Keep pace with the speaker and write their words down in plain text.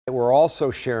We're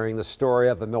also sharing the story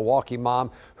of a Milwaukee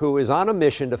mom who is on a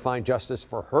mission to find justice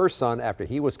for her son after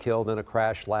he was killed in a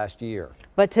crash last year.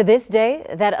 But to this day,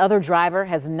 that other driver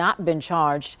has not been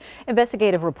charged.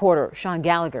 Investigative reporter Sean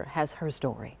Gallagher has her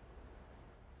story.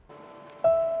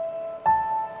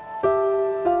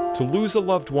 To lose a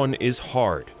loved one is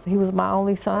hard. He was my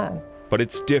only son. But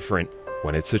it's different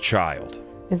when it's a child.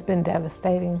 It's been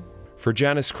devastating. For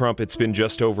Janice Crump, it's been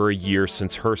just over a year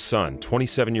since her son,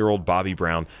 27-year-old Bobby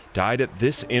Brown, died at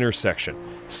this intersection,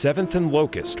 7th and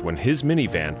Locust, when his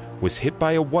minivan was hit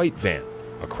by a white van,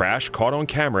 a crash caught on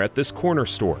camera at this corner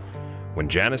store. When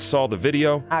Janice saw the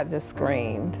video, I just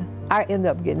screamed. I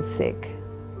ended up getting sick.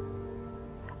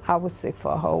 I was sick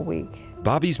for a whole week.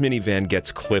 Bobby's minivan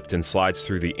gets clipped and slides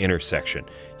through the intersection.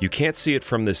 You can't see it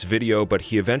from this video, but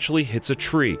he eventually hits a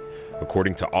tree.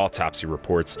 According to autopsy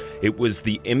reports, it was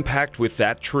the impact with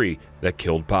that tree that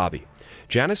killed Bobby.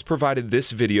 Janice provided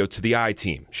this video to the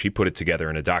I-Team. She put it together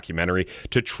in a documentary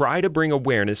to try to bring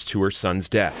awareness to her son's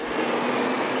death.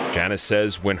 Janice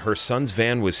says when her son's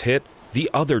van was hit, the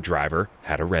other driver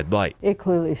had a red light. It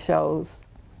clearly shows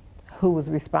who was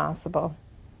responsible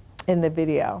in the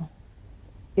video.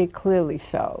 It clearly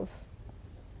shows.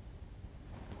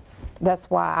 That's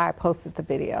why I posted the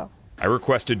video. I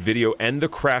requested video and the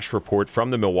crash report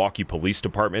from the Milwaukee Police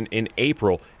Department in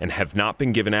April and have not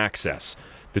been given access.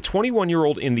 The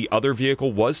 21-year-old in the other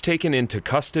vehicle was taken into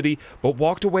custody but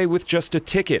walked away with just a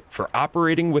ticket for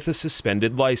operating with a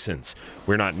suspended license.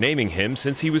 We're not naming him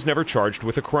since he was never charged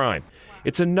with a crime.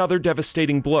 It's another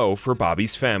devastating blow for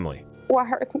Bobby's family. What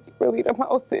hurts me really the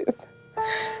most is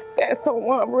that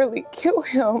someone really killed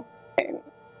him and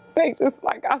I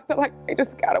feel like they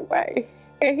just got away.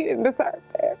 And he didn't deserve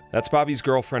that. That's Bobby's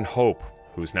girlfriend, Hope,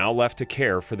 who's now left to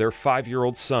care for their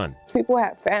 5-year-old son. People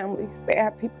have families. They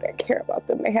have people that care about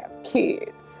them. They have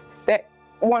kids that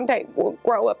one day will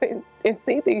grow up and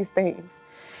see these things.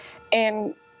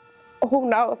 And who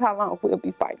knows how long we'll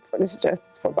be fighting for this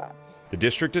justice for Bobby. The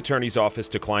district attorney's office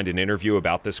declined an interview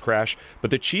about this crash,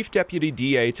 but the chief deputy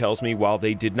DA tells me while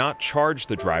they did not charge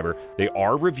the driver, they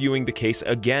are reviewing the case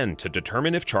again to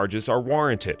determine if charges are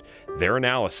warranted. Their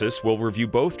analysis will review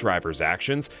both drivers'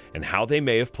 actions and how they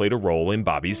may have played a role in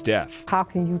Bobby's death. How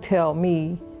can you tell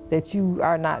me that you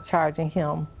are not charging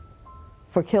him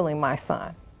for killing my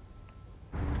son?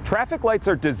 Traffic lights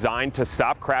are designed to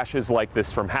stop crashes like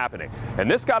this from happening,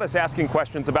 and this got us asking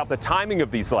questions about the timing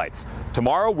of these lights.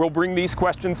 Tomorrow, we'll bring these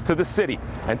questions to the city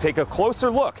and take a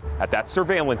closer look at that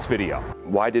surveillance video.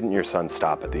 Why didn't your son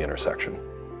stop at the intersection?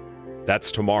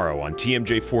 That's tomorrow on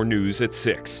TMJ4 News at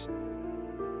 6.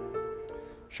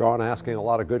 Sean asking a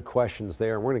lot of good questions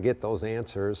there. We're going to get those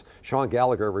answers. Sean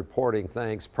Gallagher reporting,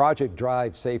 thanks. Project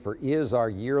Drive Safer is our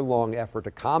year-long effort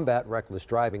to combat reckless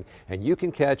driving, and you can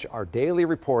catch our daily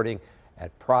reporting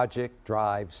at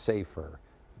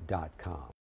projectdrivesafer.com.